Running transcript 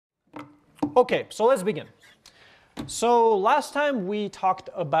Okay, so let's begin. So last time we talked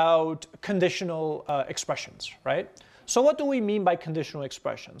about conditional expressions, right? So what do we mean by conditional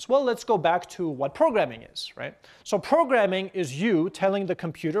expressions? Well, let's go back to what programming is, right? So programming is you telling the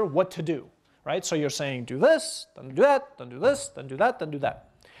computer what to do, right? So you're saying do this, then do that, then do this, then do that, then do that.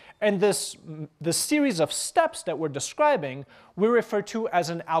 And this series of steps that we're describing, we refer to as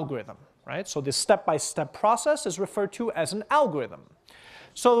an algorithm, right? So this step-by-step process is referred to as an algorithm.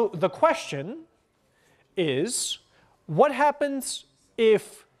 So the question is, what happens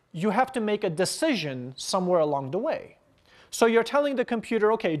if you have to make a decision somewhere along the way? So you're telling the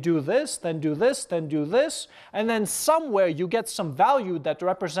computer, okay, do this, then do this, then do this, and then somewhere you get some value that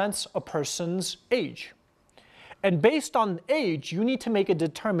represents a person's age. And based on age, you need to make a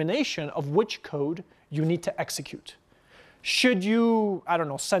determination of which code you need to execute. Should you, I don't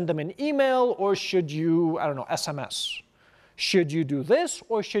know, send them an email, or should you, I don't know, SMS? Should you do this,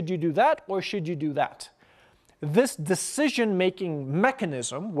 or should you do that, or should you do that? This decision-making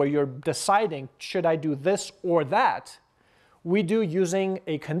mechanism, where you're deciding, should I do this or that, we do using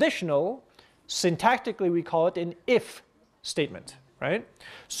a conditional. Syntactically, we call it an if statement, right?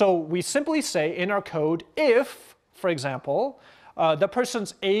 So we simply say in our code, if, for example, the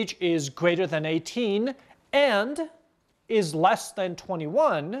person's age is greater than 18 and is less than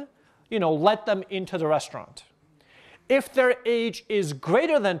 21, let them into the restaurant. If their age is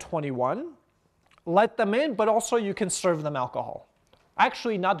greater than 21, let them in, but also you can serve them alcohol.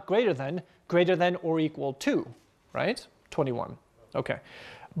 Actually, not greater than or equal to, right? 21, okay.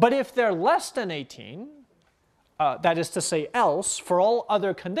 But if they're less than 18, that is to say else, for all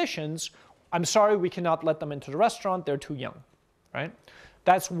other conditions, I'm sorry, we cannot let them into the restaurant, they're too young, right?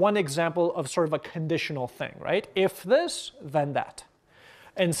 That's one example of sort of a conditional thing, right? If this, then that.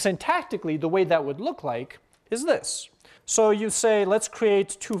 And syntactically, the way that would look like is this. So you say, let's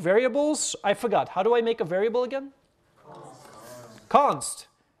create two variables. I forgot, how do I make a variable again? Const.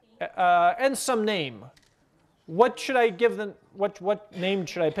 And some name. What should I give them? What name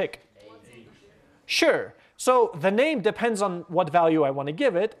should I pick? Sure. So the name depends on what value I want to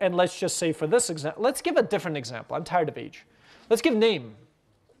give it. And let's just say for this example, let's give a different example. I'm tired of age. Let's give name.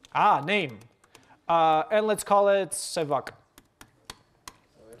 Name. And let's call it Sevak.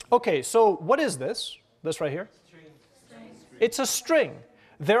 Okay, so what is this? This right here? It's a string.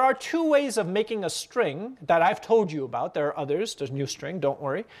 There are two ways of making a string that I've told you about. There are others. There's new string, don't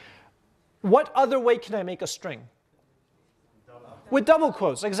worry. What other way can I make a string? With double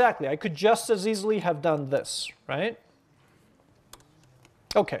quotes, exactly. I could just as easily have done this, right?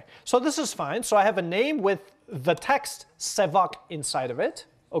 Okay, so this is fine. So I have a name with the text Sevak inside of it,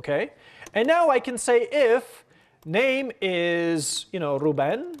 okay? And now I can say if name is,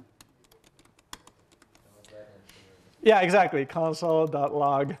 Ruben. Yeah, exactly.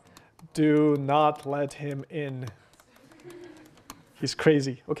 Console.log, do not let him in. He's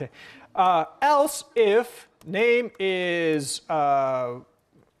crazy. Okay. Else if name is,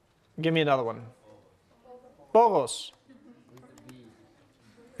 give me another one. Boros.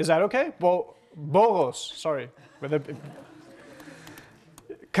 Is that okay? Boros, sorry.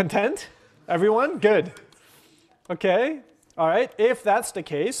 Content? Everyone? Good. Okay. All right. If that's the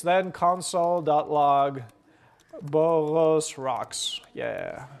case, then console.log Boros rocks.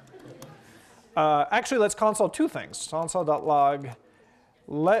 Yeah. Actually, let's console two things. Console.log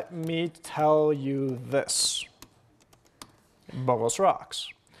let me tell you this. Boros rocks.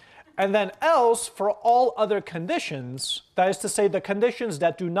 And then else, for all other conditions, that is to say the conditions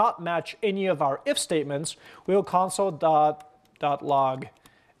that do not match any of our if statements, we will console.log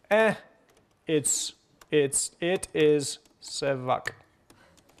it is Sevak.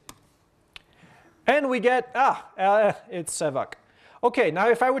 And we get, it's Sevak. Okay, now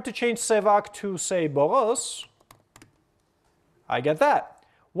if I were to change Sevak to, say, Boros, I get that.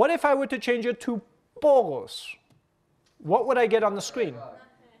 What if I were to change it to Boros? What would I get on the screen?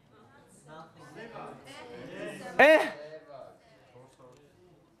 It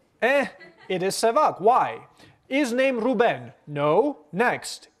is Sevak. Why? Is name Ruben? No.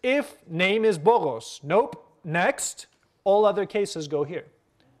 Next. If name is Boros? Nope. Next. All other cases go here.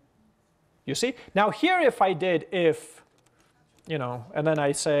 You see? Now here if I did if, and then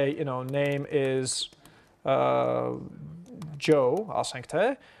I say, name is Joe,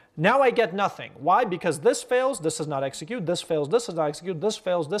 Asankte. Now I get nothing. Why? Because this fails, this does not execute, this fails, this does not execute, this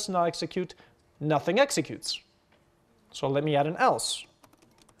fails, this does not execute, nothing executes. So let me add an else.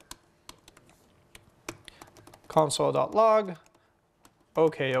 Console.log,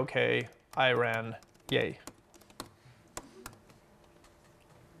 okay, I ran, yay.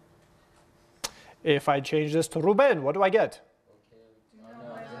 If I change this to Ruben, what do I get?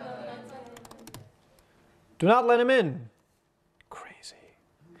 Do not let him in. Crazy.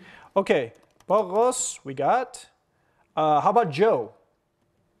 Okay, Boros, we got. How about Joe?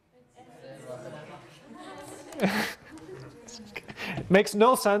 Makes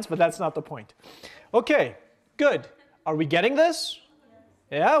no sense, but that's not the point. Okay, good. Are we getting this?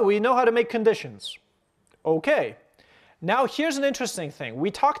 Yeah, we know how to make conditions. Okay. Now here's an interesting thing. We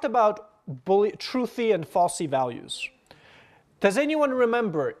talked about truthy and falsy values. Does anyone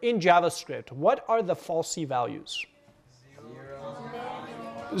remember in JavaScript, what are the falsy values?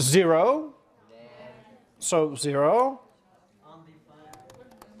 0. So 0.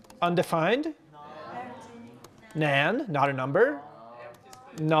 Undefined. Nan, not a number.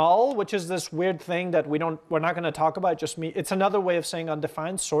 Null, which is this weird thing that we're not going to talk about. It's another way of saying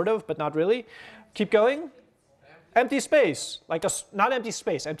undefined, sort of, but not really. Keep going. Empty space, not empty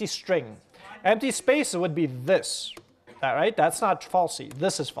space, empty string. Empty space would be this, right? That's not falsy.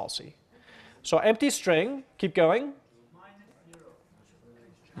 This is falsy. So empty string. Keep going.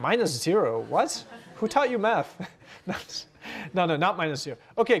 -0. What? Who taught you math? No, not -0.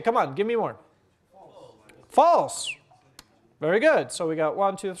 Okay, come on, give me more. False. Very good. So we got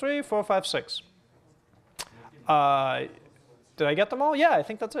 1, 2, 3, 4, 5, 6. Did I get them all? Yeah, I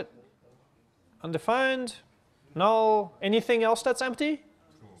think that's it. Undefined. Null. Anything else that's empty?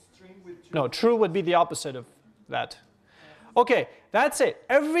 No, true would be the opposite of that. Okay, that's it.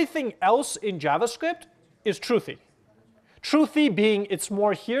 Everything else in JavaScript is truthy. Truthy being it's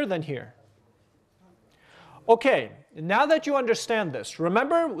more here than here. Okay, now that you understand this,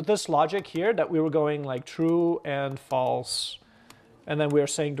 remember this logic here that we were going like true and false, and then we were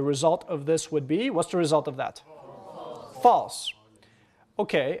saying the result of this would be, what's the result of that? False. False.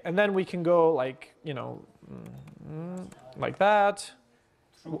 Okay, and then we can go like, like that.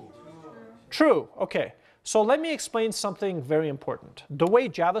 True. True, okay. So let me explain something very important. The way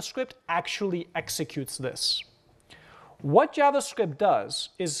JavaScript actually executes this. What JavaScript does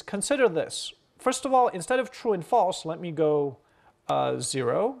is consider this. First of all, instead of true and false, let me go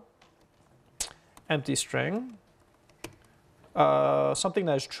 0, empty string, something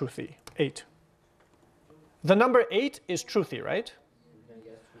that is truthy, 8. The number 8 is truthy, right?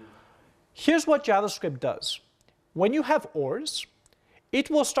 Here's what JavaScript does. When you have ORs, it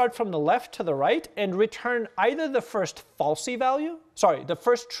will start from the left to the right and return either the first falsy value, the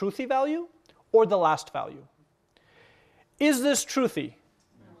first truthy value, or the last value. Is this truthy?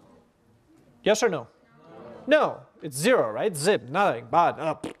 Yes or no? No, it's 0, right? Zip, nothing, bad,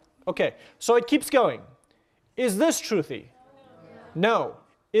 up. Okay, so it keeps going. Is this truthy? No.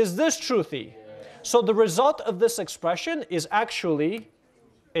 Is this truthy? So the result of this expression is actually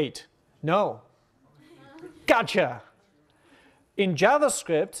 8. No. Gotcha. In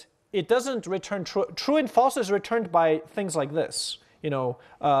JavaScript, it doesn't return true. True and false is returned by things like this.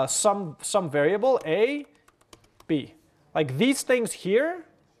 Some variable, A, B. Like these things here,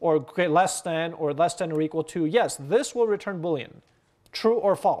 or less than or equal to, yes, this will return Boolean. True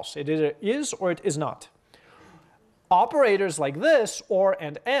or false. It either is or it is not. Operators like this, or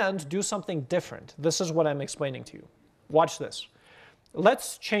and, do something different. This is what I'm explaining to you. Watch this.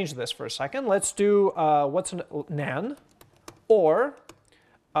 Let's change this for a second. Let's do, what's nan, or,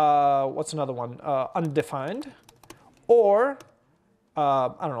 what's another one? Undefined, or,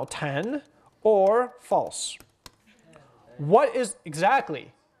 I don't know, 10, or false. What is,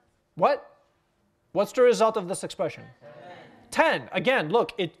 exactly, what? What's the result of this expression? 10. Again,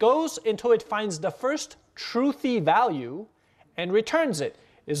 look, it goes until it finds the first truthy value and returns it.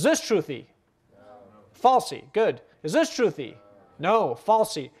 Is this truthy? No. Falsy. Good. Is this truthy? No.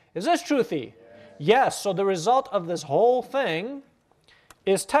 Falsy. Is this truthy? Yes. So the result of this whole thing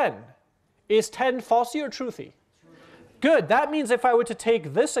is 10. Is 10 falsy or truthy? Good. That means if I were to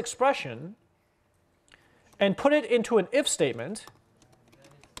take this expression and put it into an if statement,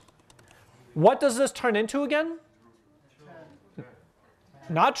 what does this turn into again?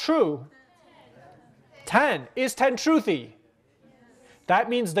 Not true. 10. Is 10 truthy? That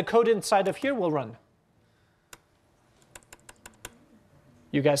means the code inside of here will run.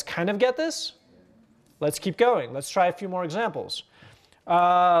 You guys kind of get this? Let's keep going. Let's try a few more examples.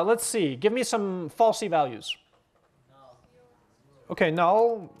 Let's see. Give me some falsy values. Okay,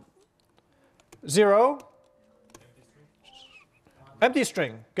 null. 0. Empty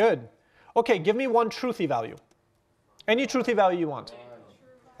string. Good. Okay, give me one truthy value. Any truthy value you want.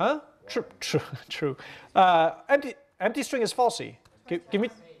 Huh? True. Empty string is falsy. Give me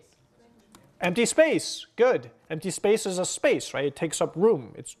empty space. Good. Empty space is a space, right? It takes up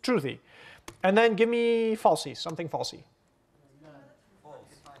room. It's truthy. And then give me falsy, something falsy.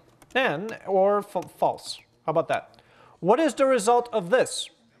 Nan or false. How about that? What is the result of this?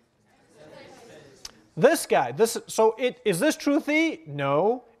 This guy, is this truthy?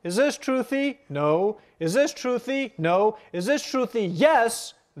 No. Is this truthy? No. Is this truthy? No. Is this truthy?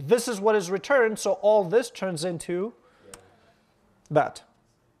 Yes. This is what is returned, so all this turns into that.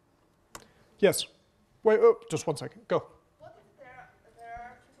 Yes. Wait, oh, just 1 second. Go. What if there are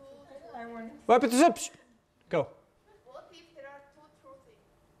two? Go. What if there are two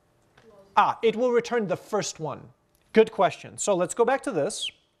truthy? It will return the first one. Good question. So let's go back to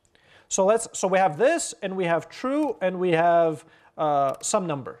this. So we have this, and we have true, and we have some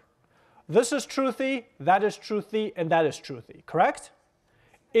number. This is truthy, that is truthy, and that is truthy. Correct?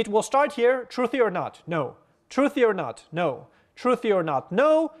 It will start here. Truthy or not? No. Truthy or not? No. Truthy or not?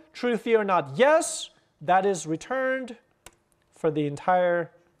 No. Truthy or not? Yes. That is returned for the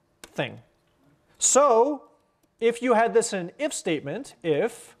entire thing. So if you had this in an if statement,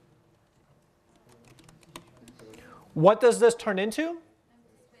 if, what does this turn into?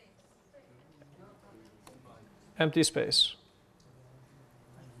 Empty space.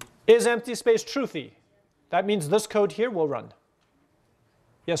 Is empty space truthy? That means this code here will run.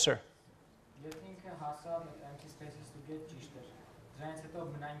 Yes, sir.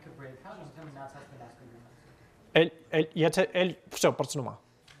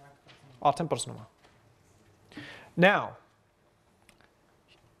 Now,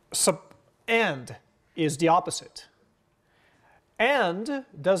 and is the opposite. And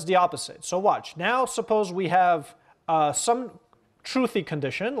does the opposite. So watch. Now suppose we have some truthy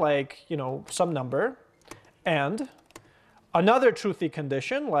condition, like, some number, and another truthy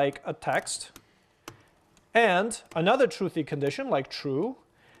condition, like a text, and another truthy condition, like true,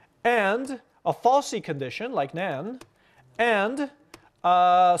 and a falsy condition, like nan, and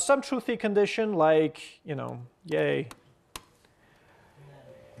some truthy condition, like, yay.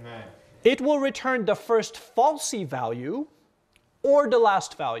 Man. It will return the first falsy value or the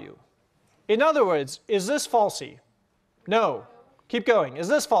last value. In other words, is this falsy? No. Keep going. Is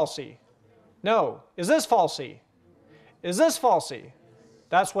this falsy? No. Is this falsy? Is this falsy?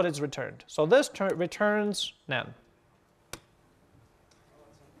 That's what it's returned. So this returns nan.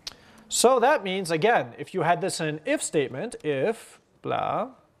 So that means, again, if you had this in an if statement, if blah,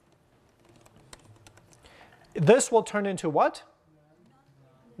 this will turn into what?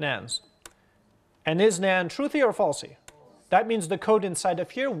 Nans. And is nan truthy or falsy? That means the code inside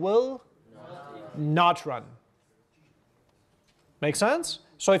of here will not run. Make sense?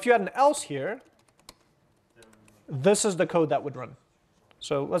 So if you had an else here, this is the code that would run.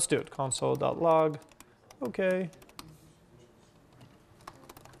 So let's do it. Console.log. Okay.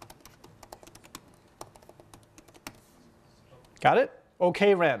 Got it?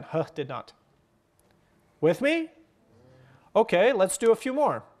 Okay ran. Huh, did not. With me? Okay, let's do a few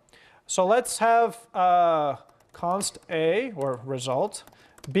more. So let's have const A, or result,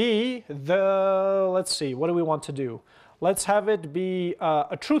 be the, let's see, what do we want to do? Let's have it be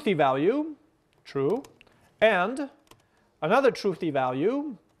a truthy value, true, and another truthy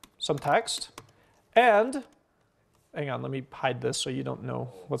value, some text, and, hang on, let me hide this so you don't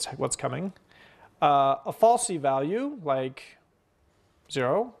know what's coming, a falsy value, like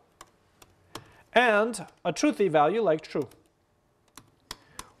 0, and a truthy value, like true.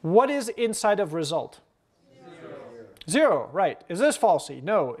 What is inside of result? 0, right. Is this falsy?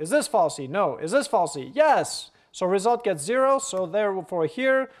 No. Is this falsy? No. Is this falsy? Yes. So result gets 0. So therefore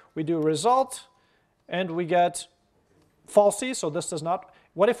here we do result and we get falsy. So this does not.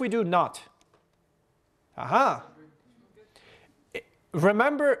 What if we do not? Aha.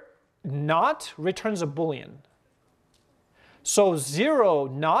 Remember, not returns a Boolean. So 0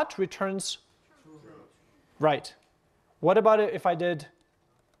 not returns true. Right. What about it if I did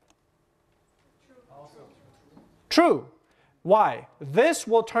true? Why? This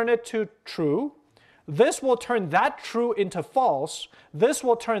will turn it to true. This will turn that true into false. This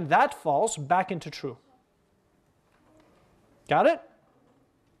will turn that false back into true. Got it?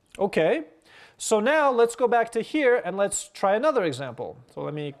 Okay. So now let's go back to here and let's try another example. So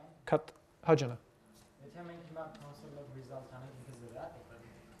let me cut Hajana.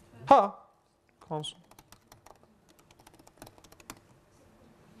 Ha. Console.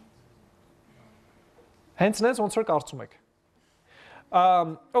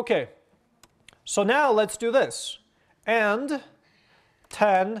 Okay, so now let's do this. And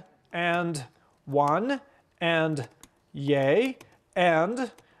 10 and 1 and yay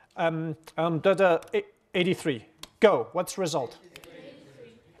and 83. Go. What's the result?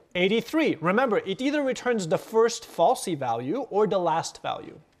 83. Remember, it either returns the first falsy value or the last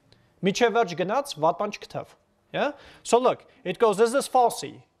value. Yeah? So look, it goes, is this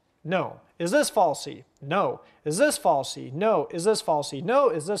falsy? No. Is this falsy? No. Is this falsy? No. Is this falsy? No.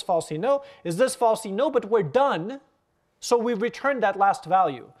 Is this falsy? No. Is this falsy? No, but we're done. So we return that last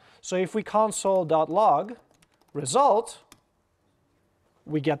value. So if we console.log result,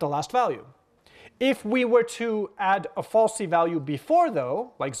 we get the last value. If we were to add a falsy value before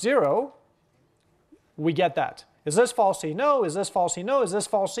though, like 0, we get that. Is this falsy? No. Is this falsy? No. Is this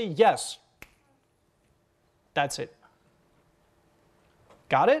falsy? Yes. That's it.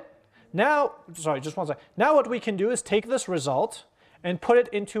 Got it? Now, sorry, just one second. Now what we can do is take this result and put it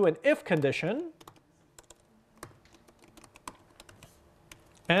into an if condition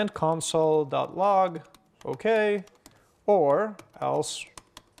and console.log, okay, or else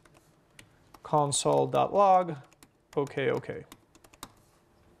console.log, okay, okay.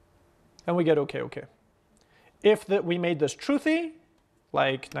 And we get okay, okay. If we made this truthy,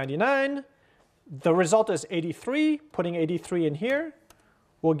 like 99, the result is 83. Putting 83 in here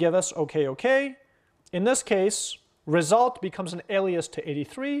will give us okay, okay. In this case, result becomes an alias to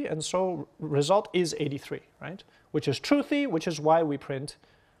 83, and so result is 83, right? Which is truthy, which is why we print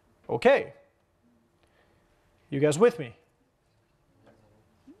okay. You guys with me?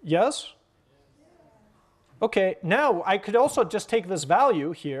 Yes? Okay, now I could also just take this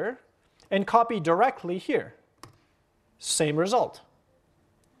value here and copy directly here. Same result.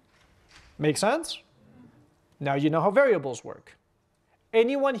 Make sense? Now you know how variables work.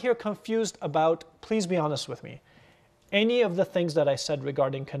 Anyone here confused about, please be honest with me, any of the things that I said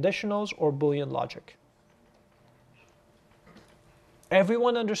regarding conditionals or Boolean logic?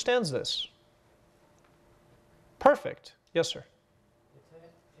 Everyone understands this. Perfect. Yes, sir.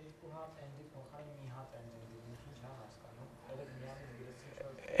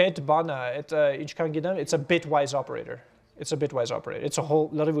 It's a bitwise operator. It's a bitwise operator. It's a whole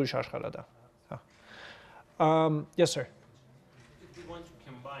yes, sir. If we want to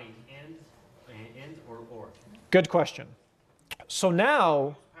combine and or. Good question. So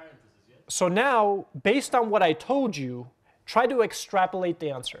now, based on what I told you, try to extrapolate the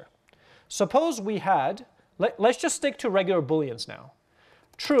answer. Suppose we had, let's just stick to regular Booleans now.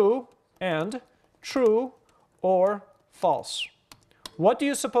 True and true or false. What do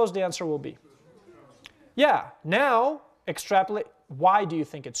you suppose the answer will be? Yeah, now extrapolate. Why do you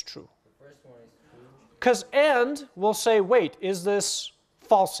think it's true? The first one is true. Because and will say, wait, is this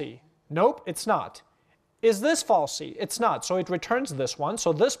falsy? Nope, it's not. Is this falsy? It's not. So it returns this one.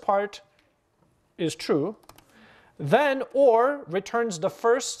 So this part is true. Then or returns the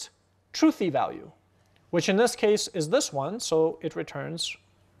first truthy value, which in this case is this one. So it returns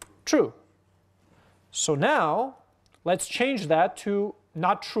true. So now let's change that to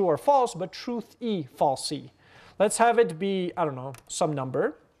not true or false, but truthy falsy. Let's have it be, I don't know, some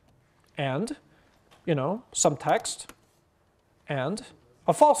number and, you know, some text and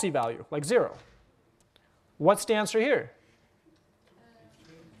a falsy value, like 0. What's the answer here?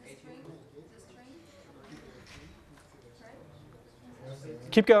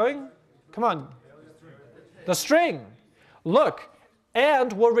 Keep going. Come on. The string. Look,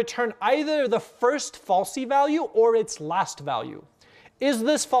 and will return either the first falsy value or its last value. Is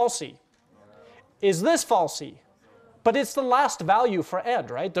this falsy? Is this falsy? But it's the last value for and,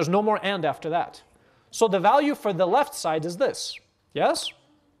 right? There's no more and after that. So the value for the left side is this. Yes?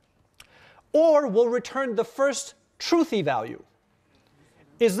 Or will return the first truthy value.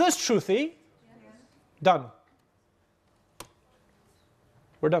 Is this truthy? Done.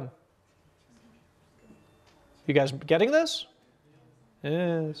 We're done. You guys getting this?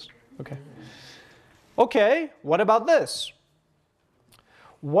 Yes. Okay. Okay, what about this?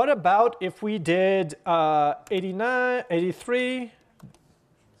 What about if we did 89, 83?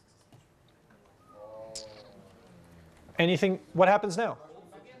 Anything? What happens now?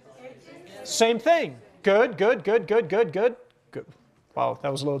 Same thing. Good, good, good, good, good, good, good. Wow,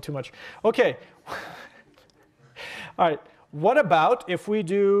 that was a little too much. Okay. All right. What about if we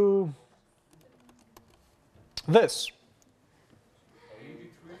do this?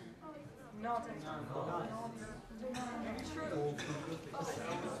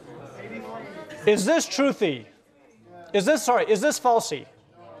 Is this truthy? Is this, sorry, is this falsy?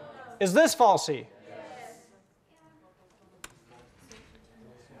 Is this falsy?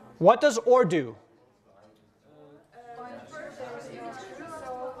 What does or do?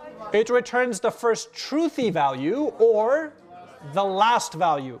 It returns the first truthy value or the last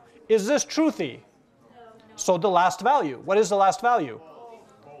value. Is this truthy? So the last value. What is the last value?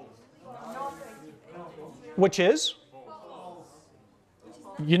 Which is?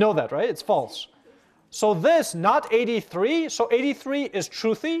 You know that, right? It's false. So this, not 83, so 83 is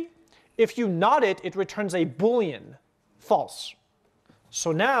truthy. If you not it, it returns a Boolean, false.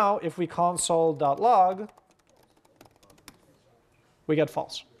 So now if we console.log, we get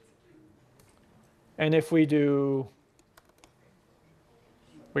false. And if we do,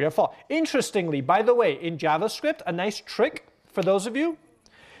 we get false. Interestingly, by the way, in JavaScript, a nice trick for those of you,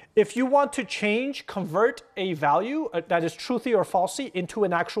 if you want to convert a value that is truthy or falsy into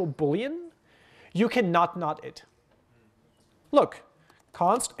an actual Boolean, you can not it. Look,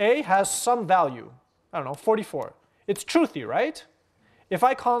 const a has some value, I don't know, 44. It's truthy, right? If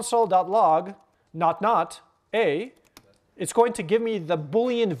I console.log not a, it's going to give me the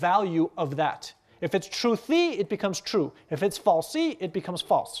Boolean value of that. If it's truthy, it becomes true. If it's falsy, it becomes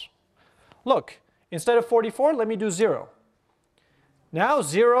false. Look, instead of 44, let me do 0. Now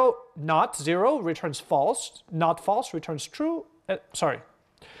 0, not 0 returns false, not false returns true.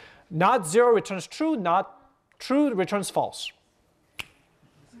 Not 0 returns true, not true returns false.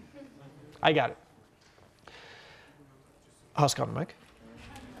 I got it. How's it, Mike?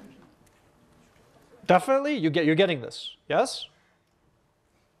 Definitely, you're getting this. Yes?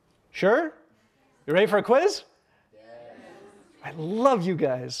 Sure? You ready for a quiz? Yes. I love you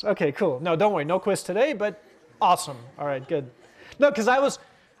guys. Okay, cool. No, don't worry, no quiz today, but awesome. All right, good. No, because I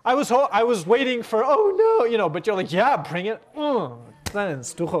was waiting for, oh no, but you're like, yeah, bring it.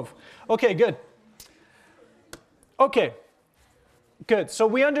 Okay, good. Okay, good. So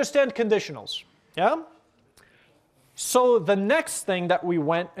we understand conditionals, yeah? So the next thing that we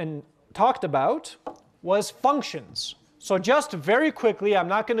went and talked about was functions. So just very quickly, I'm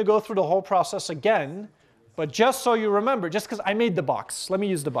not going to go through the whole process again, but just so you remember, just because I made the box, let me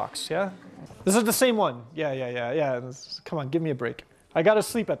use the box, yeah? This is the same one. Yeah. Come on, give me a break. I got to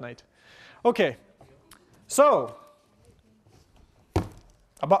sleep at night. Okay, so,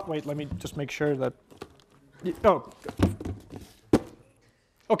 wait, let me just make sure that,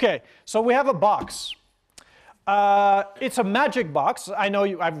 okay, so we have a box. It's a magic box. I know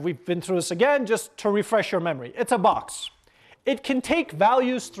we've been through this again, just to refresh your memory. It's a box. It can take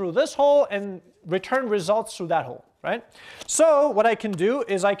values through this hole and return results through that hole, right? So what I can do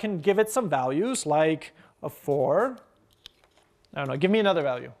is I can give it some values like a 4. I don't know, give me another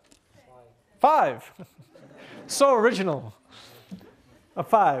value. 5. So original. A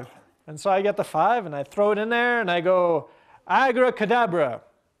 5. And so I get the 5 and I throw it in there and I go, abracadabra.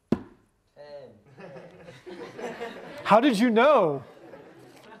 How did you know?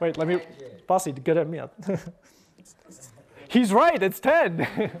 Wait, let me, Bossy, good at me. He's right, it's 10.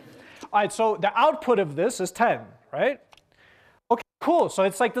 All right, so the output of this is 10, right? Okay, cool, so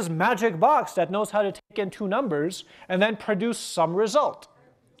it's like this magic box that knows how to take in two numbers and then produce some result.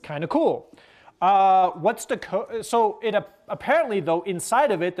 Kind of cool. What's the code? So it apparently, though,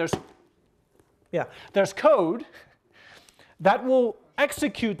 inside of it, there's code that will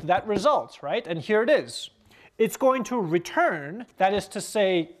execute that result, right? And here it is. It's going to return, that is to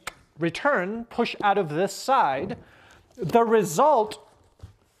say, return, push out of this side, the result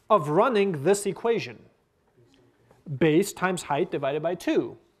of running this equation. Base times height divided by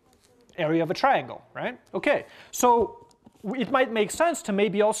 2. Area of a triangle, right? Okay, so it might make sense to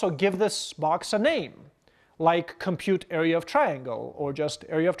maybe also give this box a name, like compute area of triangle, or just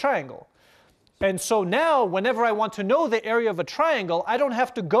area of triangle. And so now, whenever I want to know the area of a triangle, I don't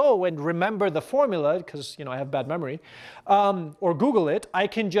have to go and remember the formula, because I have bad memory, or Google it. I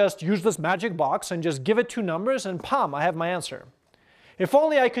can just use this magic box and just give it two numbers, and pam, I have my answer. If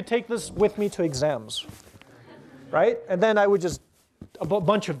only I could take this with me to exams, right? And then I would just, a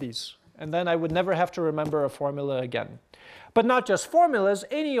bunch of these, and then I would never have to remember a formula again. But not just formulas,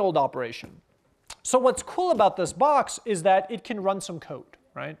 any old operation. So what's cool about this box is that it can run some code,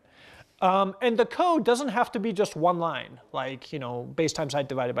 right? And the code doesn't have to be just one line, like, base times height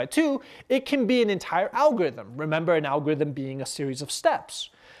divided by 2. It can be an entire algorithm. Remember, an algorithm being a series of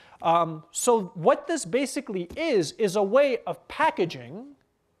steps. So what this basically is a way of packaging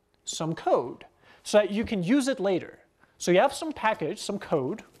some code so that you can use it later. So you have some package, some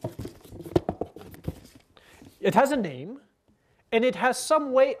code. It has a name, and it has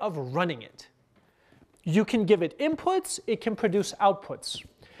some way of running it. You can give it inputs. It can produce outputs.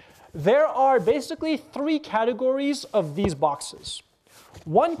 There are basically 3 categories of these boxes.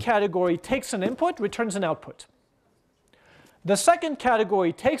 One category takes an input, returns an output. The second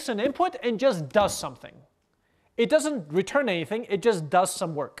category takes an input and just does something. It doesn't return anything, it just does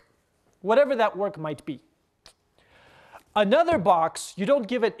some work, whatever that work might be. Another box, you don't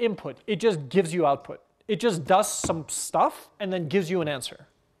give it input, it just gives you output. It just does some stuff and then gives you an answer.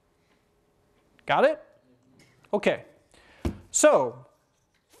 Got it? Okay. So,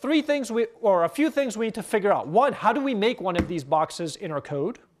 a few things we need to figure out. One, how do we make one of these boxes in our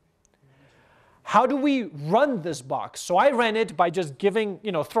code? How do we run this box? So I ran it by just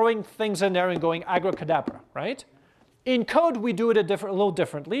throwing things in there and going abracadabra, right? In code, we do it a little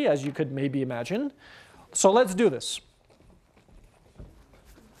differently, as you could maybe imagine. So let's do this.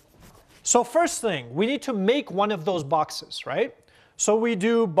 So first thing, we need to make one of those boxes, right? So we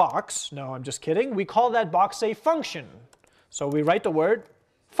do box. No, I'm just kidding. We call that box a function. So we write the word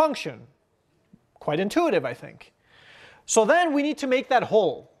function. Quite intuitive, I think. So then we need to make that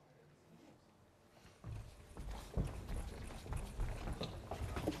hole.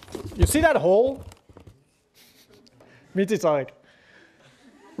 You see that hole?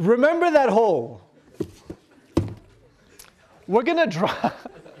 Remember that hole. We're gonna draw.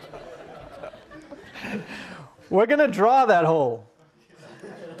 We're gonna draw that hole.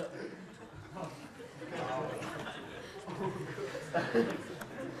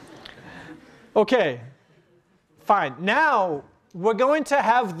 Okay, fine. Now we're going to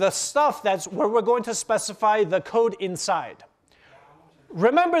have the stuff that's where we're going to specify the code inside.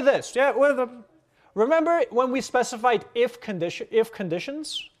 Remember this, yeah? Remember when we specified if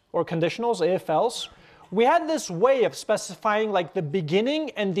conditions or conditionals, if else? We had this way of specifying like the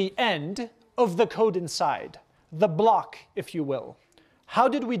beginning and the end of the code inside, the block, if you will. How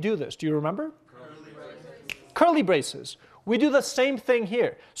did we do this? Do you remember? Curly braces. Curly braces. We do the same thing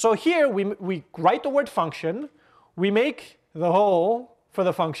here. So here we write the word function, we make the hole for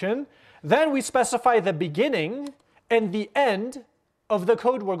the function, then we specify the beginning and the end of the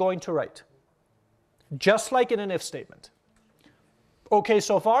code we're going to write. Just like in an if statement. Okay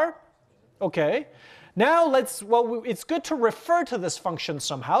so far? Okay. Now it's good to refer to this function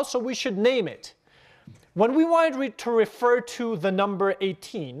somehow, so we should name it. When we wanted to refer to the number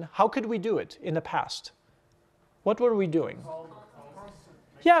 18, how could we do it in the past? What were we doing?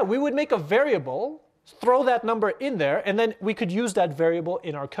 Yeah, we would make a variable, throw that number in there, and then we could use that variable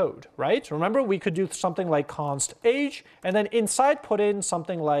in our code, right? Remember, we could do something like const age, and then inside put in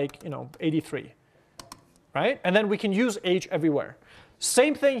something like, 83, right? And then we can use age everywhere.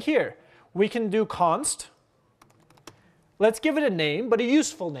 Same thing here. We can do const. Let's give it a name, but a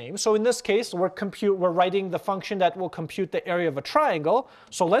useful name. So in this case, we're writing the function that will compute the area of a triangle.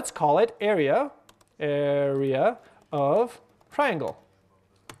 So let's call it area of triangle.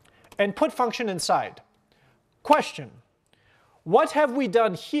 And put function inside. Question. What have we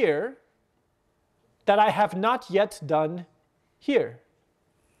done here that I have not yet done here?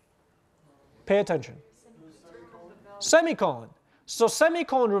 Pay attention. Semicolon. So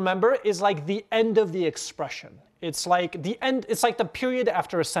semicolon, remember, is like the end of the expression. It's like the end, it's like the period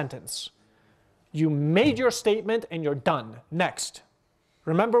after a sentence. You made your statement and you're done. Next.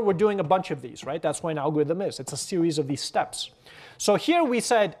 Remember, we're doing a bunch of these, right? That's what an algorithm is. It's a series of these steps. So here we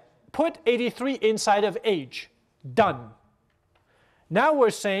said, put 83 inside of age. Done. Now we're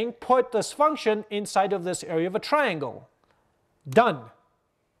saying, put this function inside of this area of a triangle. Done.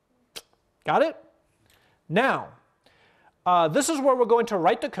 Got it? Now, this is where we're going to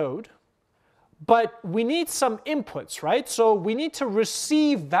write the code, but we need some inputs, right? So we need to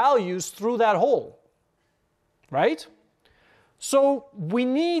receive values through that hole, right? So we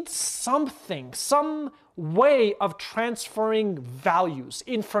need something, some way of transferring values,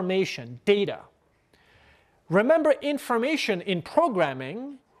 information, data. Remember, information in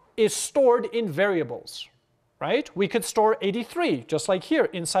programming is stored in variables, right? We could store 83, just like here,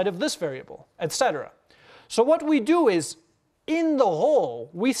 inside of this variable, etc. So what we do is, in the hole,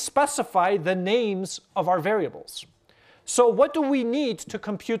 we specify the names of our variables. So what do we need to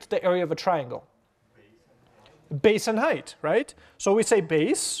compute the area of a triangle? Base and height, right? So we say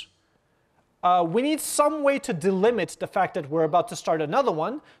base. We need some way to delimit the fact that we're about to start another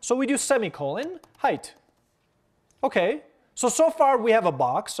one. So we do semicolon, height. Okay, so far we have a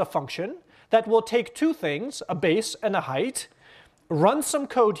box, a function, that will take two things, a base and a height, run some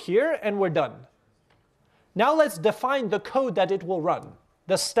code here, and we're done. Now let's define the code that it will run,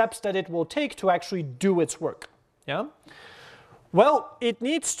 the steps that it will take to actually do its work. Yeah? Well, it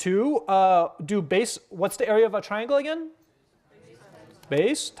needs to do base. What's the area of a triangle again?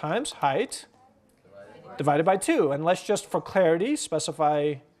 Base times height divided by 2. And let's just, for clarity,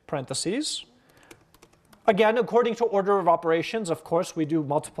 specify parentheses. Again, according to order of operations, of course, we do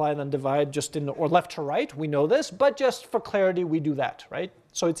multiply and then divide just in or left to right. We know this, but just for clarity, we do that, right?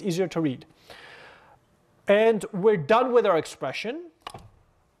 So it's easier to read. And we're done with our expression.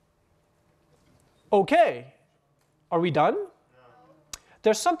 Okay, are we done? No.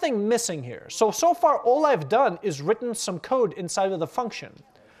 There's something missing here. So far, all I've done is written some code inside of the function.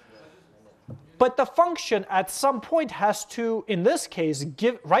 But the function at some point has to, in this case,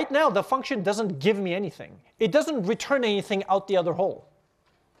 give, right now the function doesn't give me anything. It doesn't return anything out the other hole.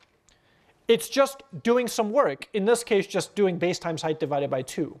 It's just doing some work. In this case, just doing base times height divided by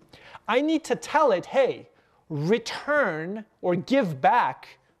 2. I need to tell it, hey, return or give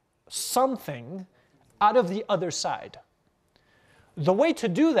back something out of the other side. The way to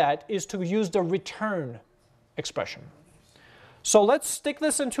do that is to use the return expression. So let's stick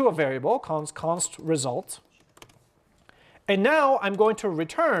this into a variable, const result. And now I'm going to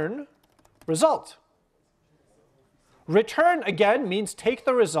return result. Return, again, means take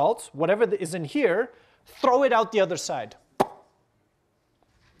the result, whatever is in here, throw it out the other side.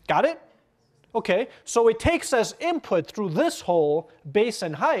 Got it? Okay, so it takes as input through this hole base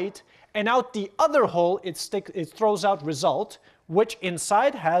and height, and out the other hole it throws out result, which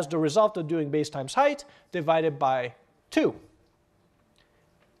inside has the result of doing base times height divided by 2.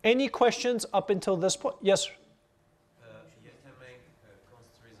 Any questions up until this point? Yes?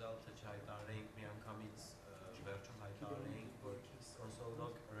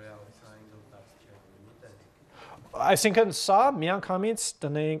 I think I saw mian kamits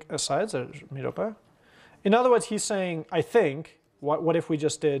daning asides miropa. In other words, he's saying, I think, what if we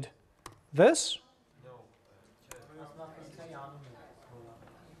just did this?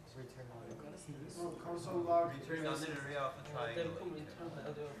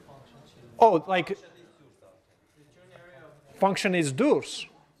 Oh, like function is durs.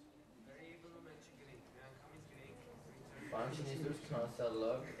 Function is durs console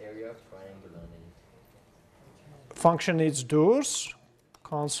log area of triangle on it. Function is durs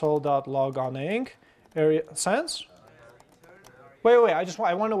console.log on ing area sense. Wait, I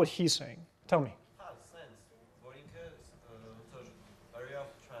want to know what he's saying. Tell me.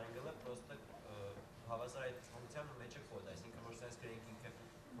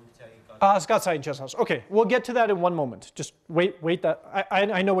 Okay, we'll get to that in one moment. Just wait that.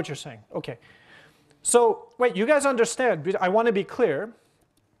 I know what you're saying. Okay. So, wait, you guys understand, I want to be clear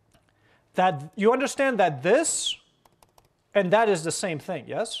that you understand that this and that is the same thing,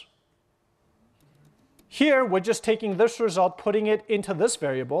 yes? Here, we're just taking this result, putting it into this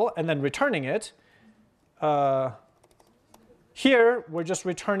variable, and then returning it. Here, we're just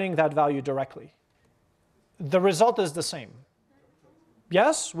returning that value directly. The result is the same.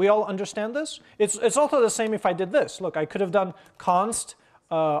 Yes, we all understand this? It's also the same if I did this. Look, I could have done const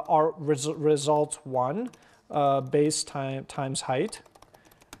our result 1 base times height,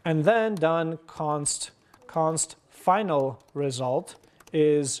 and then done const final result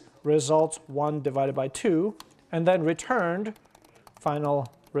is result 1 divided by 2, and then returned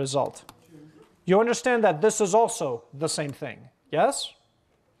final result. You understand that this is also the same thing, yes?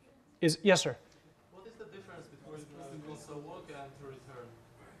 Yes, sir? What is the difference between console log and return?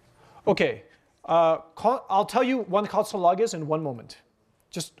 Okay, I'll tell you what console log is in one moment.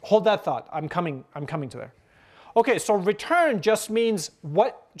 Just hold that thought. I'm coming to there. Okay, so return just means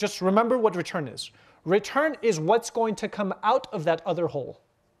what? Just remember what return is. Return is what's going to come out of that other hole.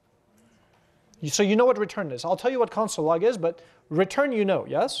 So you know what return is. I'll tell you what console log is, but return you know,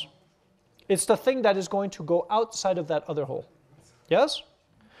 yes? It's the thing that is going to go outside of that other hole. Yes?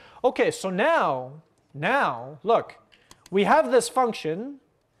 Okay, so now, look, we have this function.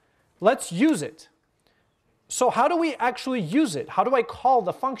 Let's use it. So how do we actually use it? How do I call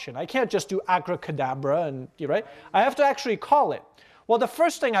the function? I can't just do abracadabra, and right? I have to actually call it. Well, the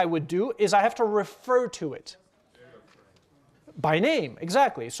first thing I would do is I have to refer to it by name,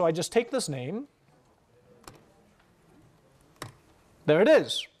 exactly. So I just take this name. There it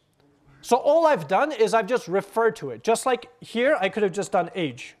is. So all I've done is I've just referred to it. Just like here, I could have just done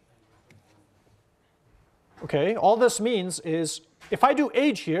age. Okay, all this means is, if I do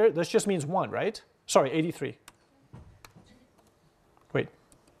age here, this just means 1, right? Sorry, 83. Wait.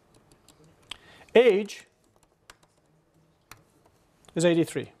 Age is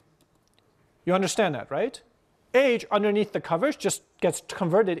 83. You understand that, right? Age underneath the covers just gets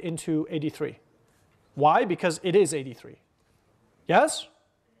converted into 83. Why? Because it is 83. Yes?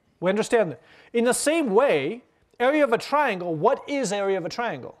 We understand that. In the same way, area of a triangle, what is area of a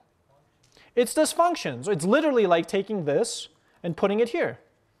triangle? It's this function. So it's literally like taking this and putting it here.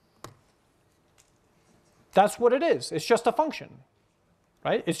 That's what it is. It's just a function,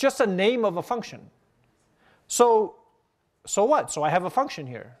 right? It's just a name of a function. So what? So I have a function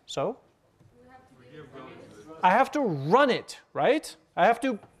here. So I have to run it, right? I have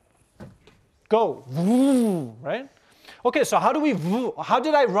to go, right? Okay, so how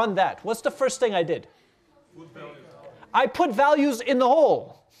did I run that? What's the first thing I did? I put values in the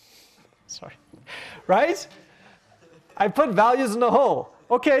hole. Sorry, right? I put values in the hole.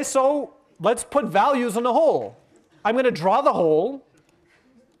 Okay, so let's put values in the hole. I'm going to draw the hole.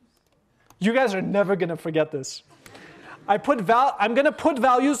 You guys are never going to forget this. I'm going to put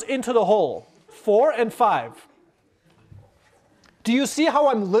values into the hole, 4 and 5. Do you see how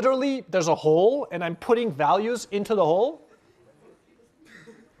I'm literally, there's a hole, and I'm putting values into the hole?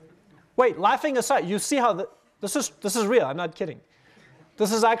 Wait, laughing aside, you see how this is real, I'm not kidding.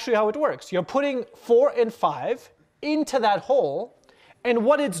 This is actually how it works. You're putting 4 and 5 into that hole, and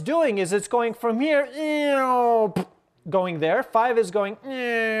what it's doing is it's going from here, going there, 5 is going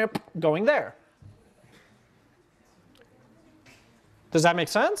there. Does that make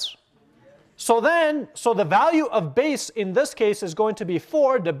sense? So the value of base in this case is going to be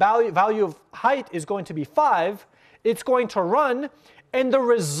 4, the value of height is going to be 5, it's going to run, and the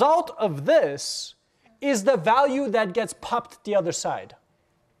result of this is the value that gets popped the other side.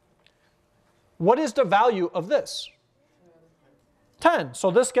 What is the value of this? 10.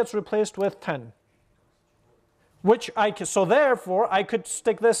 So this gets replaced with 10. So therefore, I could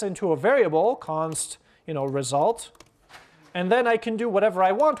stick this into a variable, const, result, and then I can do whatever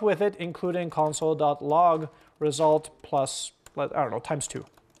I want with it, including console.log result plus, I don't know, times 2,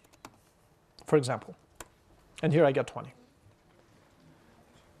 for example. And here I get 20.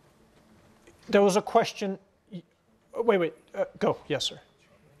 There was a question. Wait, go. Yes, sir.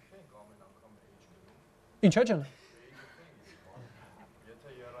 In charge.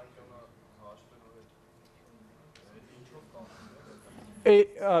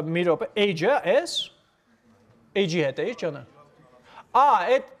 Meetup age is age heter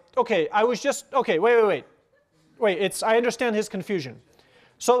okay, I was just okay, wait, it's I understand his confusion.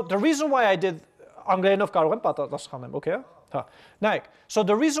 So the reason why I did okay? So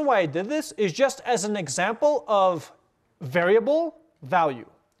the reason why I did this is just as an example of variable value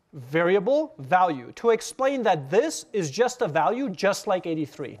to explain that this is just a value just like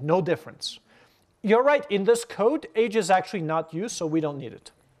 83, no difference. You're right, in this code, age is actually not used, so we don't need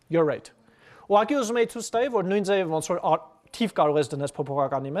it. You're right. Ուղղակի ուզում էի ցույց տալ, որ նույն ձևի ոնց որ թիվ կարող ես դնես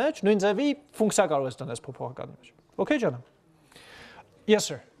փոփոխականի մեջ, նույն ձևի ֆունկցիա կարող ես դնես փոփոխականի մեջ։ Okay, ջանամ։ Yes,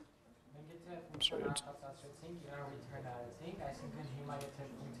 sir. I'm sorry.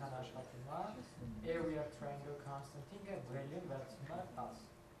 Area triangle constant value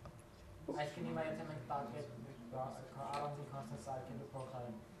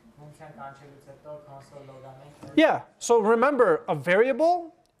yeah, so remember, a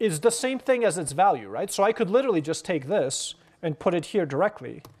variable is the same thing as its value, right? So I could literally just take this and put it here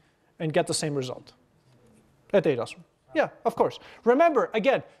directly and get the same result. Yeah, of course. Remember,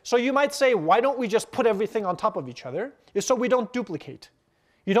 again, so you might say, why don't we just put everything on top of each other? Is so we don't duplicate.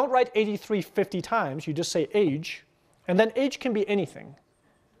 You don't write 83 50 times, you just say age, and then age can be anything,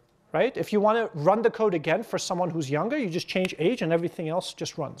 right? If you want to run the code again for someone who's younger, you just change age and everything else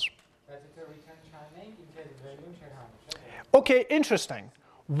just runs. Okay, interesting.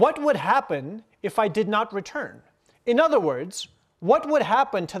 What would happen if I did not return? In other words, what would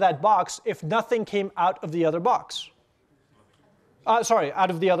happen to that box if nothing came out of the other box? Out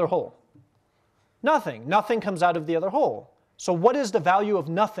of the other hole. Nothing. Nothing comes out of the other hole. So what is the value of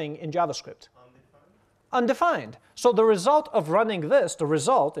nothing in JavaScript? Undefined. So the result of running this,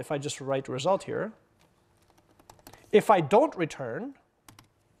 if I just write result here, if I don't return,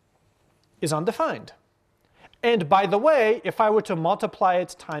 is undefined. And by the way, if I were to multiply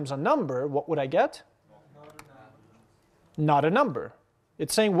it times a number, what would I get? Not a number.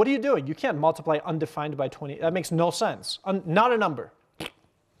 It's saying, what are you doing? You can't multiply undefined by 20. That makes no sense. Not a number.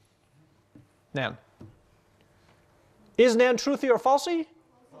 Nan. Is Nan truthy or falsy?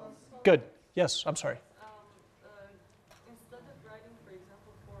 False. Good. Yes, I'm sorry. Instead of writing, for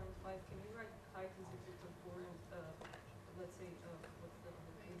example, 4 and 5, can you write height is equal to 4 and, let's say,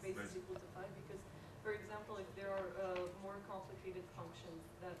 base is equal to 5? Because, for example, if there are more complicated functions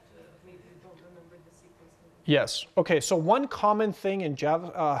that maybe you don't remember the sequence. Yes. Okay, so one common thing in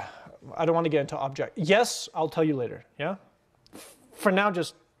Java, I don't want to get into object. Yes, I'll tell you later, yeah? For now,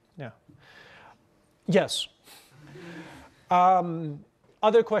 just, yeah. Yes.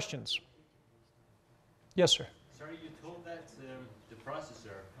 Other questions? Yes, sir. Sorry, you told that the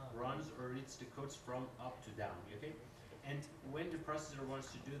processor runs or reads the codes from up to down, okay? And when the processor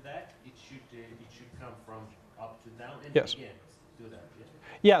wants to do that, it should come from up to down and yes. again do that.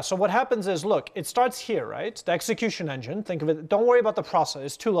 Yeah, so what happens is, look, it starts here, right? The execution engine, think of it, don't worry about the process,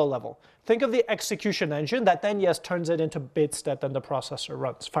 it's too low level. Think of the execution engine that then, yes, turns it into bits that then the processor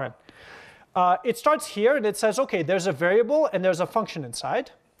runs, fine. It starts here and it says, okay, there's a variable and there's a function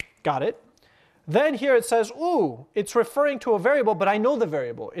inside, got it. Then here it says, ooh, it's referring to a variable, but I know the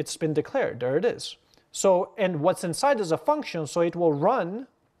variable, it's been declared, there it is. So, and what's inside is a function, so it will run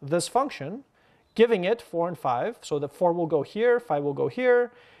this function, giving it 4 and 5, so the 4 will go here, 5 will go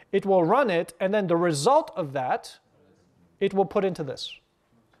here, it will run it, and then the result of that it will put into this.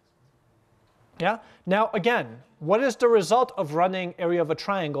 Yeah? Now again, what is the result of running area of a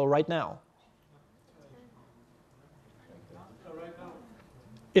triangle right now?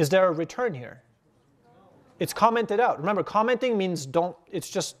 Is there a return here? It's commented out. Remember, commenting means don't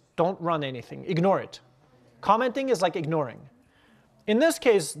run anything. Ignore it. Commenting is like ignoring. In this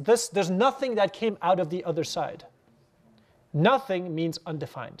case, there's nothing that came out of the other side. Nothing means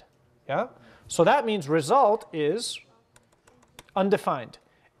undefined. Yeah? So that means result is undefined.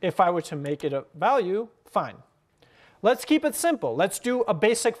 If I were to make it a value, fine. Let's keep it simple. Let's do a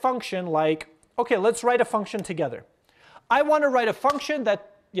basic function like, okay, let's write a function together. I want to write a function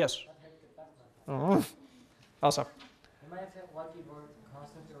that, yes? Also.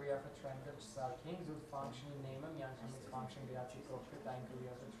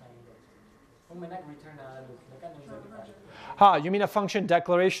 You mean a function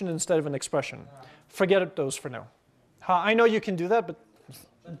declaration instead of an expression? Forget those for now. I know you can do that, but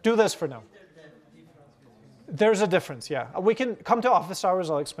do this for now. There's a difference, yeah. We can come to office hours,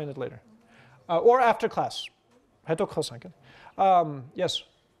 I'll explain it later. Or after class. Yes?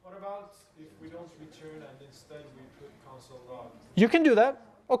 What about if we don't return and instead we put console log? You can do that.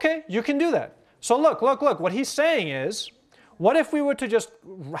 Okay, you can do that. So look. What he's saying is, what if we were to just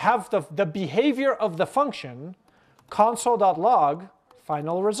have the behavior of the function console.log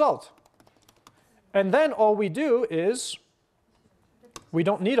final result? And then all we do is, we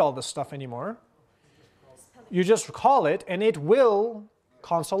don't need all this stuff anymore. You just call it and it will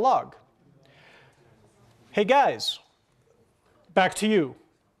console log. Hey guys, back to you.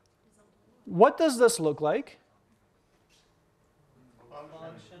 What does this look like?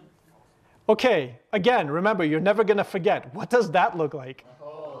 Okay, again, remember, you're never going to forget. What does that look like?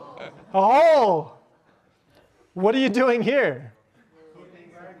 Oh! What are you doing here?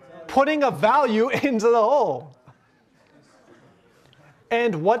 Putting a value into the hole.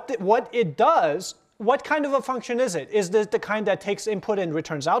 And what it does, what kind of a function is it? Is this the kind that takes input and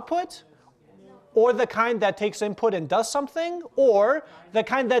returns output? Or the kind that takes input and does something? Or the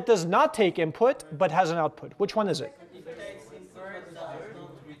kind that does not take input but has an output? Which one is it?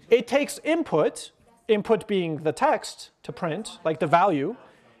 It takes input, input being the text to print, like the value,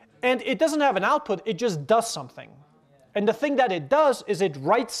 and it doesn't have an output, it just does something. And the thing that it does is it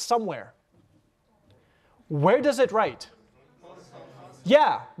writes somewhere. Where does it write?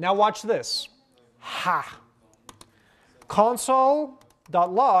 Yeah, now watch this. Ha!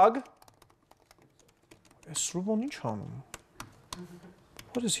 Console.log.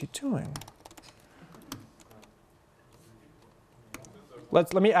 What is he doing?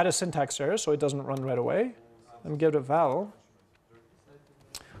 Let me add a syntax error so it doesn't run right away. Let me give it a val.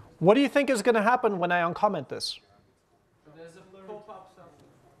 What do you think is going to happen when I uncomment this? There's a pop-up something.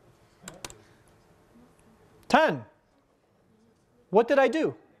 10. What did I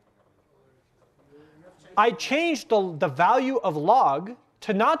do? I changed the value of log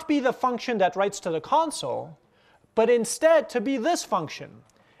to not be the function that writes to the console, but instead to be this function.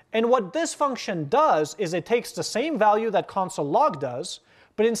 And what this function does is it takes the same value that console log does,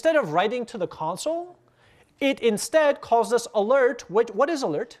 but instead of writing to the console, it instead calls this alert. What is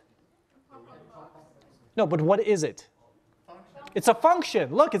alert? No, but what is it? It's a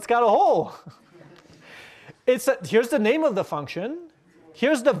function. Look, it's got a hole. Here's the name of the function.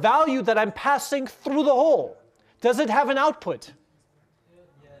 Here's the value that I'm passing through the hole. Does it have an output?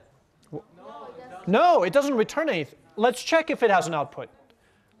 No, it doesn't return anything. Let's check if it has an output.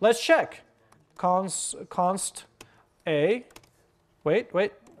 Let's check. Const a.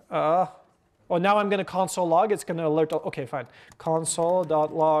 Wait. Oh, now I'm going to console log. It's going to alert. Okay, fine.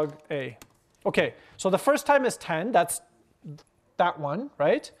 Console.log a. Okay, so the first time is 10. That's that one,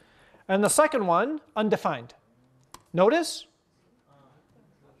 right? And the second one, undefined. Notice?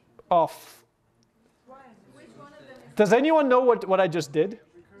 Off. Does anyone know what I just did?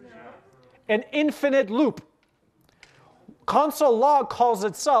 An infinite loop. Console log calls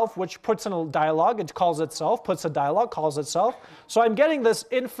itself, which puts in a dialog, it calls itself, puts a dialog, calls itself. So I'm getting this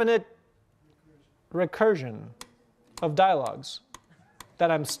infinite recursion of dialogues that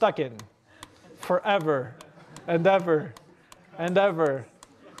I'm stuck in forever and ever and ever.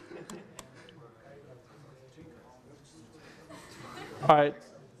 All right.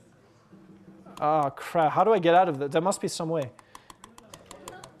 Oh, crap. How do I get out of this? There must be some way.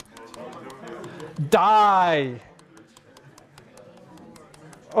 Die.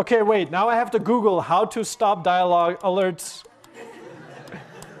 Okay, wait. Now I have to Google how to stop dialogue alerts.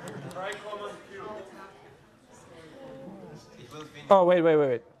 Oh,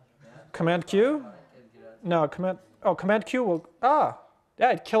 wait. Command Q? No, Command Q will, yeah,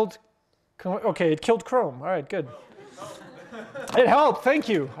 it killed Chrome. All right, good. It helped. Thank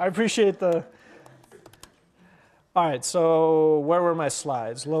you. I appreciate the. All right. So where were my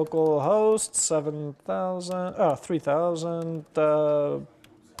slides? Local host 7,000. Oh, 3,000. Bum.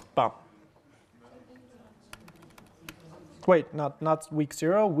 Wait, not week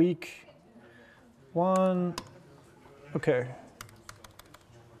 0. Week 1. Okay.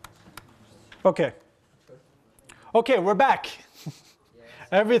 Okay. Okay, we're back.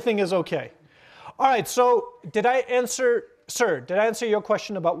 Everything is okay. All right, so did I answer your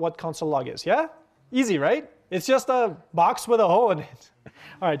question about what console log is? Yeah? Easy, right? It's just a box with a hole in it.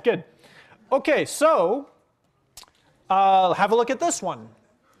 All right, good. Okay, so have a look at this one.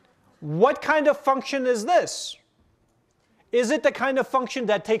 What kind of function is this? Is it the kind of function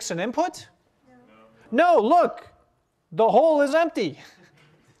that takes an input? No, look, the hole is empty.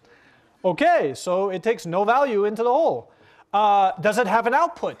 Okay, so it takes no value into the hole. Does it have an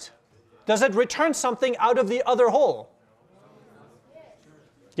output? Does it return something out of the other hole?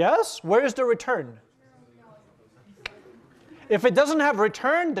 Yes? Where is the return? If it doesn't have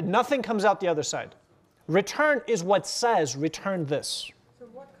return, then nothing comes out the other side. Return is what says return this. So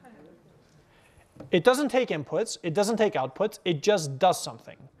what kind of? It doesn't take inputs, it doesn't take outputs, it just does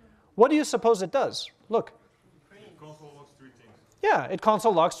something. What do you suppose it does? Look. Console logs 3 things. Yeah, it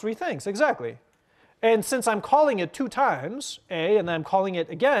console logs 3 things, exactly. And since I'm calling it 2 times, A, and then I'm calling it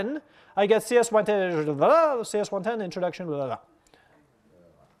again, I get CS110, CS110 introduction, blah, blah, blah.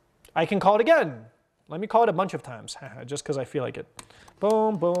 I can call it again. Let me call it a bunch of times, just because I feel like it.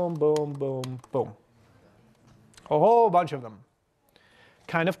 Boom, boom, boom, boom, boom. A whole bunch of them.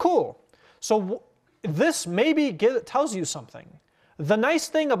 Kind of cool. So this maybe tells you something. The nice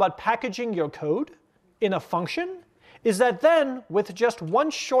thing about packaging your code in a function is that then, with just one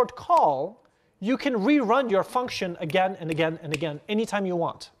short call, you can rerun your function again and again and again anytime you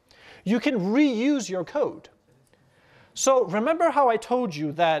want. You can reuse your code. So remember how I told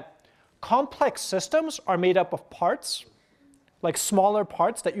you that complex systems are made up of parts, like smaller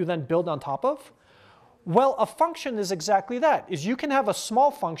parts that you then build on top of? Well, a function is exactly that, is you can have a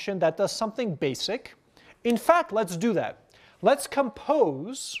small function that does something basic. In fact, let's do that. Let's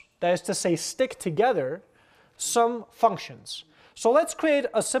compose, that is to say stick together, some functions. So let's create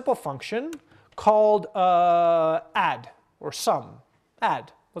a simple function called add, or sum.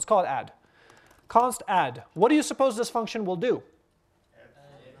 Add. Let's call it add. Const add. What do you suppose this function will do?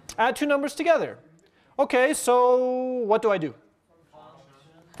 Add 2 numbers together. Okay, so what do I do?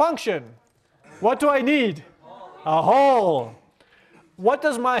 Function. What do I need? A hole. What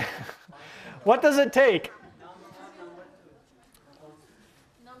does it take?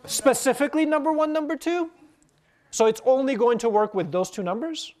 Specifically number 1, number 2? So it's only going to work with those 2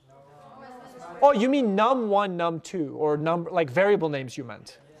 numbers? Oh, you mean num1, num2, or like variable names you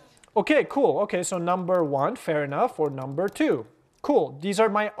meant. Okay, cool. Okay, so number 1, fair enough, or number 2. Cool. These are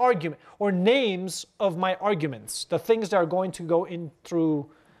my argument, or names of my arguments, the things that are going to go in through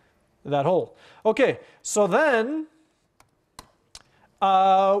that hole. Okay, so then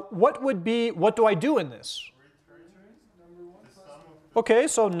what do I do in this? Okay,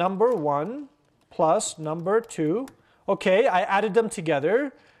 so number 1 plus number 2. Okay, I added them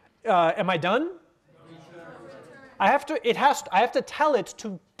together. Am I done? I have to tell it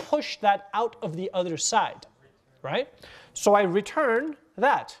to push that out of the other side, right? So I return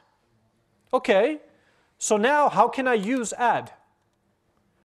that. Okay, so now how can I use add?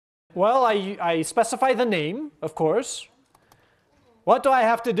 Well, I specify the name, of course. What do I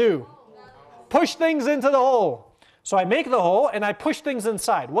have to do? Push things into the hole. So I make the hole and I push things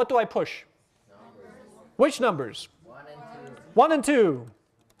inside. What do I push? Numbers. Which numbers? 1 and 2. 1 and 2.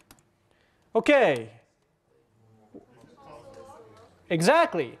 Okay.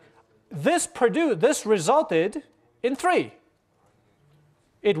 Exactly. This resulted in 3.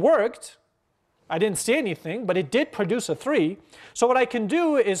 It worked. I didn't see anything, but it did produce a 3. So what I can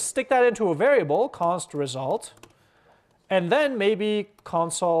do is stick that into a variable, const result, and then maybe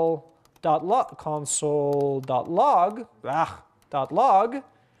console.log,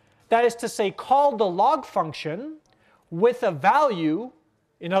 that is to say call the log function with a value,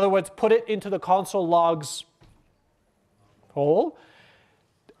 in other words, put it into the console logs hole,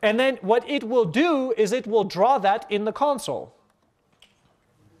 and then what it will do is it will draw that in the console.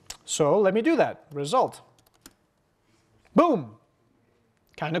 So let me do that. Result. Boom.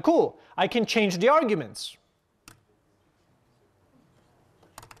 Kind of cool. I can change the arguments.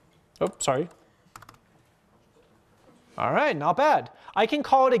 Oh, sorry. All right, not bad. I can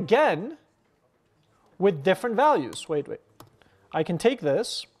call it again with different values. Wait. I can take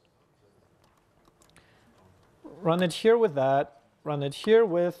this, run it here with that, run it here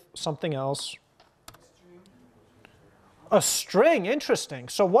with something else. A string, interesting.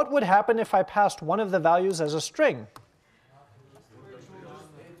 So what would happen if I passed one of the values as a string?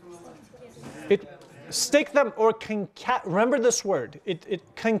 It stick them or remember this word.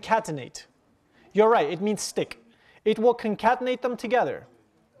 It concatenate. You're right, it means stick. It will concatenate them together.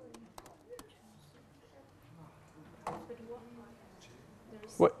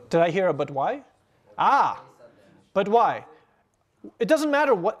 What, did I hear a but why? Ah, but why? It doesn't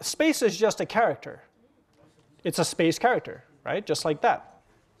matter what, space is just a character. It's a space character, right? Just like that.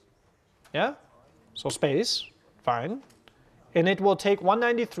 Yeah? So space, fine. And it will take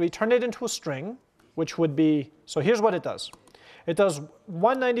 193, turn it into a string, which would be, so here's what it does. It does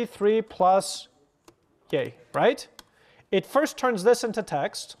 193 plus yay, right? It first turns this into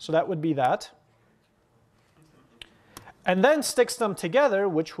text, so that would be that. And then sticks them together,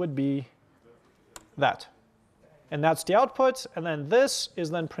 which would be that. And that's the output, and then this is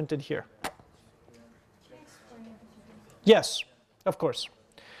then printed here. Yes, of course.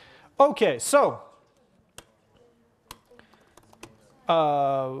 Okay, so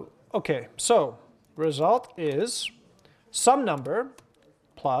result is some number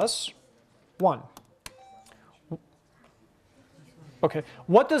plus 1. Okay,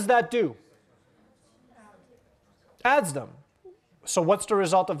 what does that do? Adds them. So what's the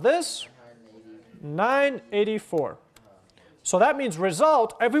result of this? 984. So that means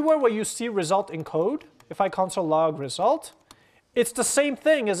result, everywhere where you see result in code, if I console log result, it's the same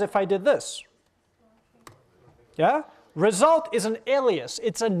thing as if I did this. Yeah? Result is an alias.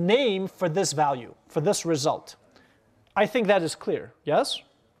 It's a name for this value, for this result. I think that is clear. Yes?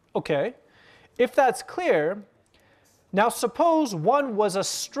 Okay. If that's clear, now suppose 1 was a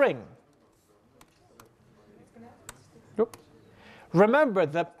string. Nope. Remember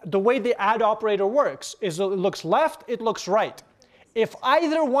that the way the add operator works is it looks left, it looks right. If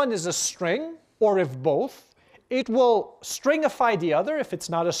either one is a string, or if both, it will stringify the other if it's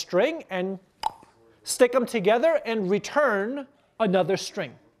not a string and stick them together and return another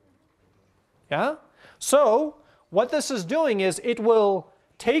string. Yeah? So what this is doing is it will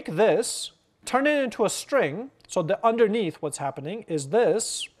take this, turn it into a string. So the underneath what's happening is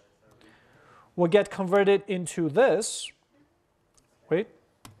this will get converted into this. Wait,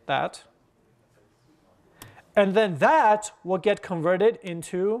 that. And then that will get converted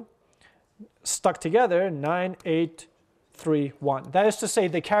into, stuck together, 9831. That is to say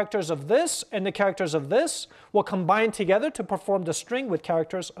the characters of this and the characters of this will combine together to perform the string with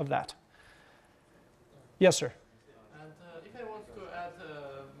characters of that. Yes, sir? And if I want to add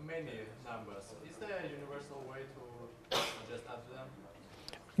many numbers, is there a universal way to just add them?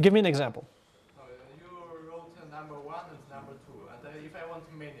 Give me an example. You wrote number 1 and number 2, and if I want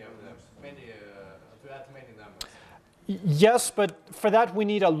many of them, to add many numbers. Yes, but for that we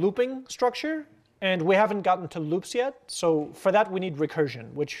need a looping structure, and we haven't gotten to loops yet. So for that we need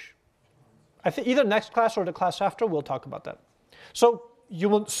recursion, which I think either next class or the class after we'll talk about that. So you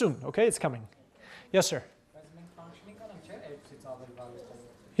will soon, okay? It's coming. Yes, sir?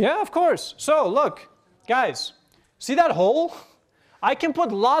 Yeah, of course. So look, guys, see that hole? I can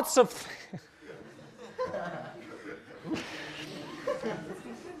put lots of...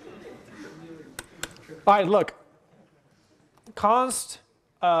 All right, look. Const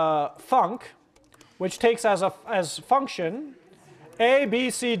func, which takes as function a,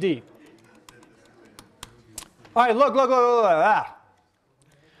 b, c, d. All right, look. Ah.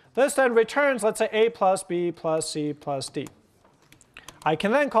 This then returns, let's say, a plus b plus c plus d. I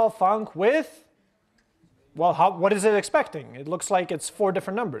can then call func with, well, what is it expecting? It looks like it's 4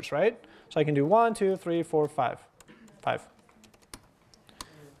 different numbers, right? So I can do 1, 2, 3, 4, 5. 5.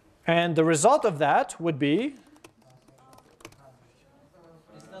 And the result of that would be,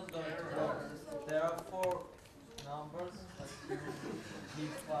 There are 4 numbers.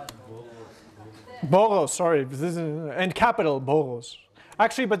 Boros, sorry, and capital Boros.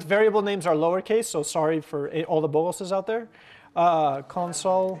 Actually, but variable names are lowercase, so sorry for all the Boroses out there.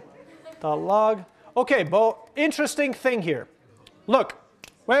 Console.log. Okay, interesting thing here. Look,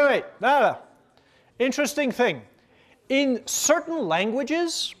 wait. Interesting thing. In certain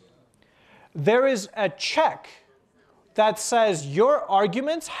languages, there is a check that says your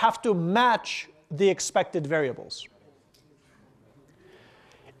arguments have to match the expected variables.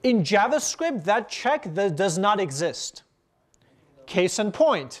 In JavaScript, that check does not exist. Case in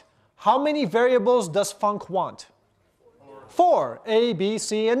point, how many variables does func want? 4, A, B,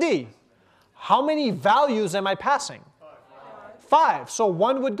 C, and D. How many values am I passing? 5. So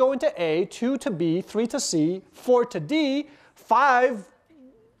 1 would go into A, 2 to B, 3 to C, 4 to D, 5,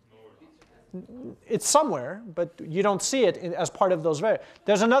 it's somewhere, but you don't see it as part of those variables.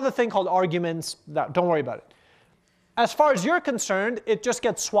 There's another thing called arguments. Don't worry about it. as far as you're concerned, it just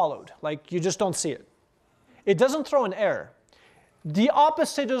gets swallowed. Like you just don't see it. It doesn't throw an error. The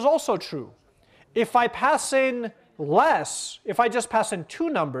opposite is also true. If I pass in less, if I just pass in 2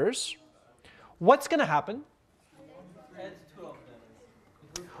 numbers, what's going to happen? Add 2 of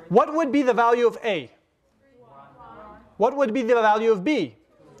them. What would be the value of A? What would be the value of B?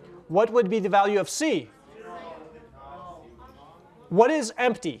 What would be the value of C? What is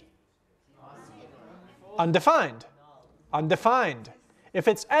empty? Undefined. Undefined. If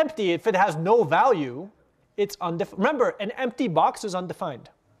it's empty, if it has no value, it's undefined. Remember, an empty box is undefined.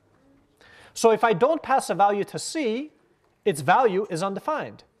 So if I don't pass a value to C, its value is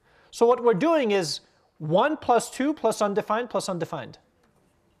undefined. So what we're doing is 1 plus 2 plus undefined plus undefined.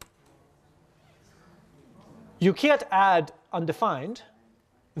 You can't add undefined,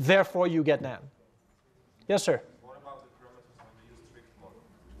 therefore you get nan. Yes, sir? What about the parameters when we use strict block?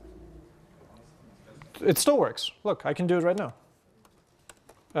 It still works. Look, I can do it right now.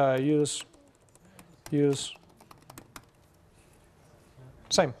 Use.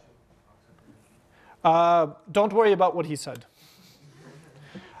 Same. Don't worry about what he said.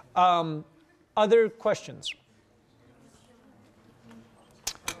 Other questions?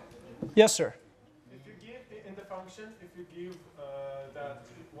 Yes, sir. If you give in the function, if you give that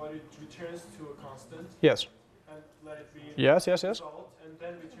what it returns to a constant, Yes. and let it be Yes. result, and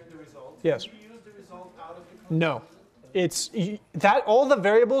then return the result. Yes. Do you use the result out of the constant? No. It's that all the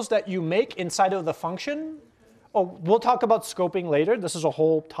variables that you make inside of the function. Oh, we'll talk about scoping later. This is a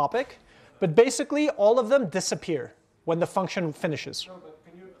whole topic. But basically, all of them disappear when the function finishes. No, but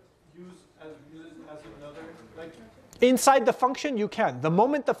can you use it as another, like? Inside the function, you can. The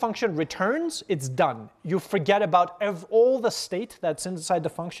moment the function returns, it's done. You forget about all the state that's inside the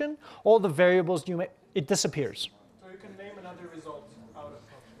function, all the variables you make, it disappears. So you can name another result out of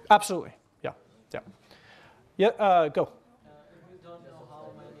function. Absolutely. Yeah. Yeah, go. If we don't know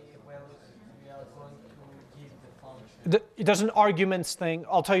how many values we are going to give the function. There's an arguments thing.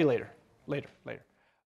 I'll tell you later. Later.